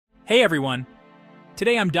Hey everyone!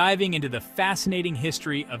 Today I'm diving into the fascinating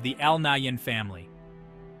history of the Al Nahyan family.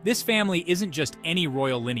 This family isn't just any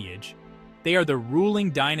royal lineage. They are the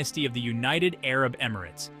ruling dynasty of the United Arab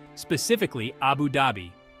Emirates, specifically Abu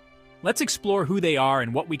Dhabi. Let's explore who they are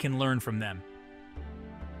and what we can learn from them.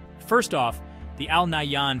 First off, the Al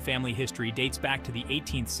Nahyan family history dates back to the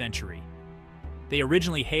 18th century. They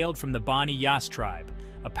originally hailed from the Bani Yas tribe,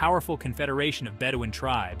 a powerful confederation of Bedouin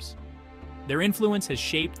tribes. Their influence has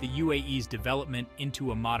shaped the UAE's development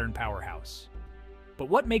into a modern powerhouse. But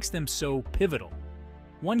what makes them so pivotal?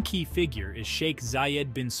 One key figure is Sheikh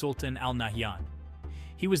Zayed bin Sultan Al Nahyan.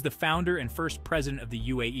 He was the founder and first president of the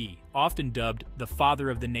UAE, often dubbed the Father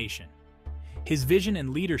of the Nation. His vision and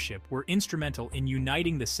leadership were instrumental in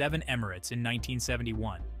uniting the seven emirates in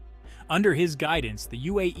 1971. Under his guidance, the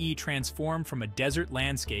UAE transformed from a desert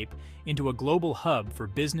landscape into a global hub for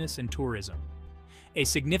business and tourism. A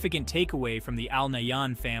significant takeaway from the Al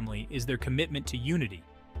Nahyan family is their commitment to unity.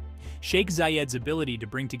 Sheikh Zayed's ability to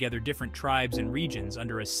bring together different tribes and regions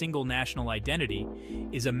under a single national identity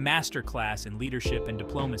is a masterclass in leadership and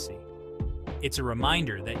diplomacy. It's a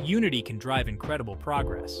reminder that unity can drive incredible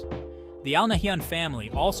progress. The Al Nahyan family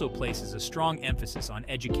also places a strong emphasis on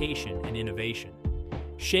education and innovation.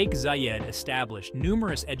 Sheikh Zayed established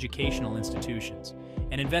numerous educational institutions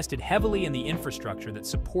and invested heavily in the infrastructure that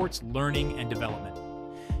supports learning and development.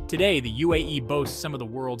 Today, the UAE boasts some of the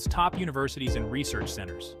world's top universities and research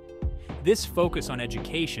centers. This focus on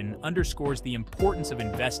education underscores the importance of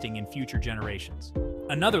investing in future generations.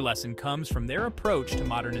 Another lesson comes from their approach to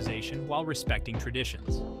modernization while respecting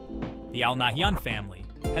traditions. The Al Nahyan family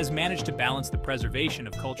has managed to balance the preservation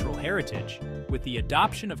of cultural heritage with the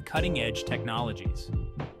adoption of cutting-edge technologies.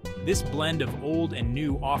 This blend of old and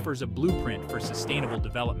new offers a blueprint for sustainable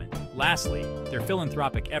development. Lastly, their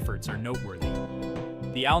philanthropic efforts are noteworthy.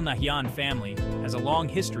 The Al Nahyan family has a long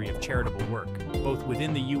history of charitable work, both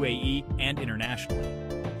within the UAE and internationally.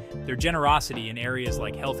 Their generosity in areas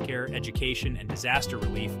like healthcare, education, and disaster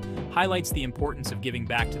relief highlights the importance of giving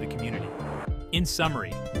back to the community. In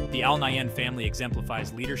summary, the Al Nahyan family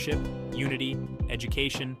exemplifies leadership, unity,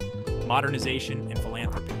 education, modernization, and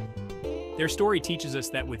philanthropy. Their story teaches us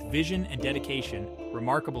that with vision and dedication,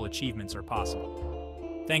 remarkable achievements are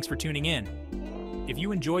possible. Thanks for tuning in. If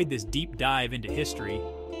you enjoyed this deep dive into history,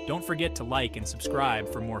 don't forget to like and subscribe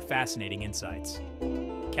for more fascinating insights.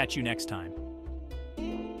 Catch you next time.